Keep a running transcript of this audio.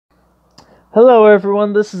Hello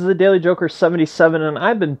everyone, this is the Daily Joker 77 and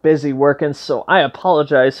I've been busy working, so I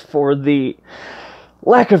apologize for the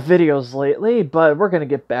lack of videos lately, but we're going to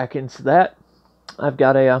get back into that. I've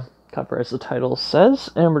got a cover as the title says,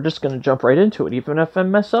 and we're just going to jump right into it. Even if I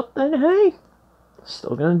mess up, then hey,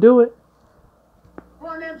 still going to do it.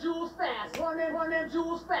 Run them jewels fast, run them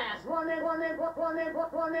jewels fast, run them,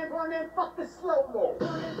 fuck the slow-mo.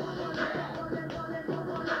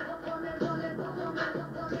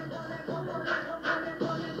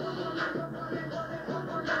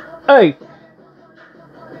 Hey!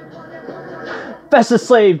 Fastest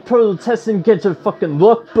slave, protesting, get your fucking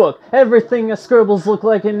lookbook. Everything I scribbles look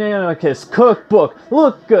like an anarchist cookbook.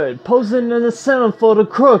 Look good, posing in the centerfold of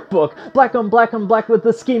crookbook. Black on black with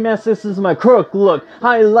the ski mask, this is my crook look.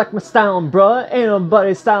 I like my styling, bruh, ain't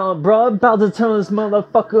nobody styling, bruh. About to turn this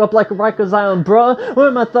motherfucker up like a Rikers Island, bruh.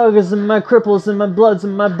 Where my thuggers and my cripples and my bloods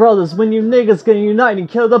and my brothers. When you niggas can unite and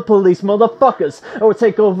kill the police, motherfuckers. Or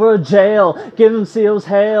take over a jail, give them seals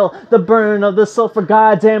hail. The burn of the sulfur,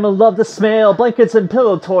 goddamn, I love the smell. Blankets and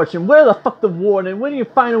pillow torching, where the fuck the warden? When you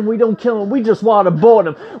find them, we don't kill them, we just waterboard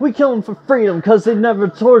them. We kill them for freedom, cause they never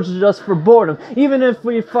tortured us for boredom. Even if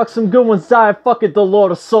we fuck some good ones die, fuck it, the Lord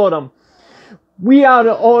will sort them. We out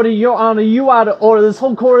of order, your honor, you out of order. This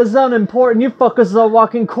whole court is unimportant. You fuckers are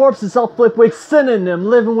walking corpses. I'll flip with synonym,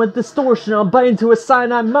 living with distortion. I'll bite into a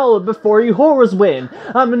cyanide mullet before you horrors win.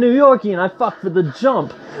 I'm a New Yorkie and I fuck for the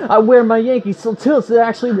jump. I wear my Yankee still tilts that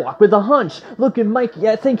actually walk with a hunch. Look at Mikey,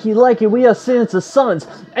 I think he like it. We are Santa's sons.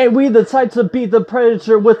 Ain't we the type to beat the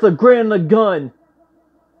predator with a grand a gun?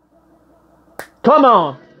 Come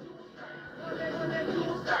on!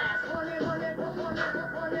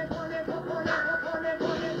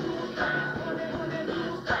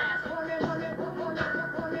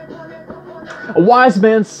 A wise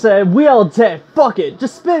man said, we all dead, fuck it,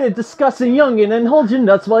 just spit it, disgusting youngin', and hold your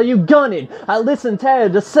nuts while you gunning. I listened to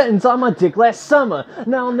the sentence on my dick last summer.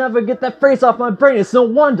 Now I'll never get that phrase off my brain, it's no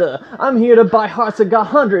wonder. I'm here to buy hearts that got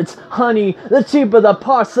hundreds, honey. The cheaper the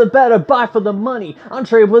parts, the better buy for the money. I'm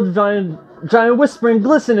trade with giant whispering,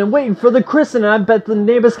 glistening, waiting for the christening. I bet the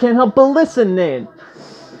neighbors can't help but listening.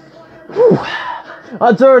 Whew.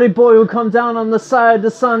 A dirty boy who come down on the side of the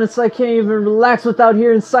sun. It's like I can't even relax without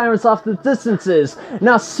hearing sirens off the distances.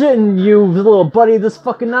 Now sitting, you little buddy, this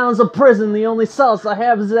fucking island's a prison. The only solace I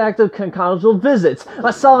have is active conjugal visits.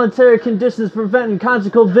 My solitary conditions preventing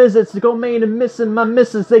conjugal visits to go main and missing my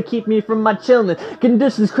missus. They keep me from my chillin'.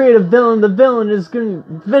 Conditions create a villain. The villain is good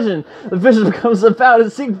vision. The vision becomes about to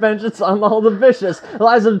seek vengeance on all the vicious.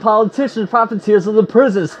 Lies of politicians, profiteers of the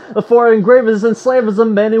prisons. The foreign engravers and slavers of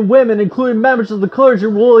men and women, including members of the clergy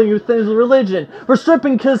ruling your things of religion. For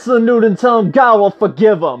stripping kids to the nude and tell them God will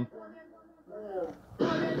forgive them.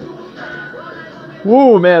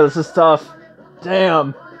 Woo, man, this is tough.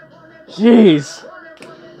 Damn. Jeez.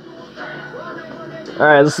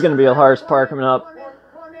 Alright, this is gonna be the hardest part coming up.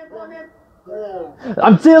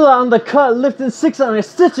 I'm Dilla on the cut, lifting 6 on a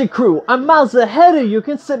stitching crew. I'm miles ahead of you,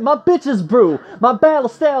 can sip my bitches brew. My battle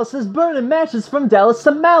status is burning matches from Dallas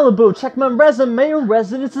to Malibu. Check my resume, your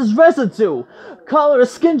residence is residue. Call her a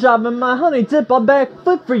skin job and my honey dip, I'll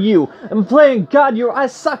backflip for you. I'm playing God, your eye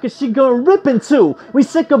socket she gonna rip in two. We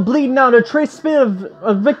sick of bleeding out a trace spit of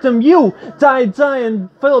a victim you. Dying,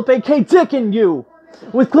 Philip A.K. Dick in you.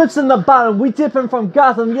 With clips in the bottom, we dipping from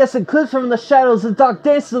Gotham. Yes, and clips from the shadows, the dark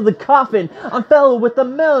dances of the coffin. I'm fellow with a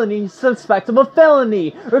melody, suspect of a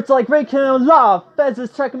felony. It's like raking a law, feds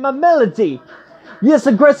is tracking my melody. Yes,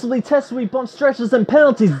 aggressively test, we bump stretches and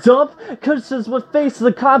penalties, dump. Cushions with face of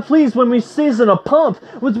the cop, please, when we season a pump.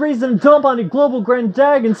 With reason to dump on your global grand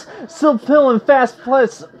dragons, still filling fast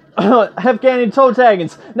plus. Afghani toe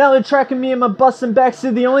taggings. Now they're tracking me in my bus and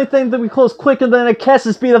backseat. The only thing that we close quicker than a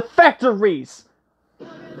Cassis be the factories.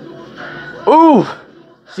 Ooh,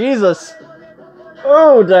 Jesus.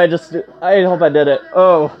 Oh, did I just do? I hope I did it.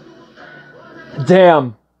 Oh,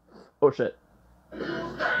 damn. Oh shit.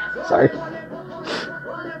 Sorry.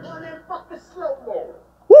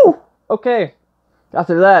 Woo. Okay. Got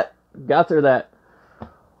through that. Got through that.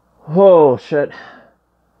 Oh shit.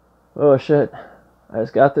 Oh shit. I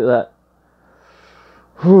just got through that.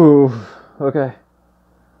 Whew. Okay.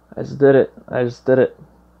 I just did it. I just did it.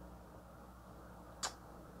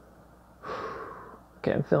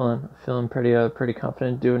 Okay, I'm feeling pretty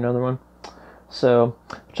confident to do another one. So,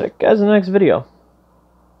 check you guys in the next video.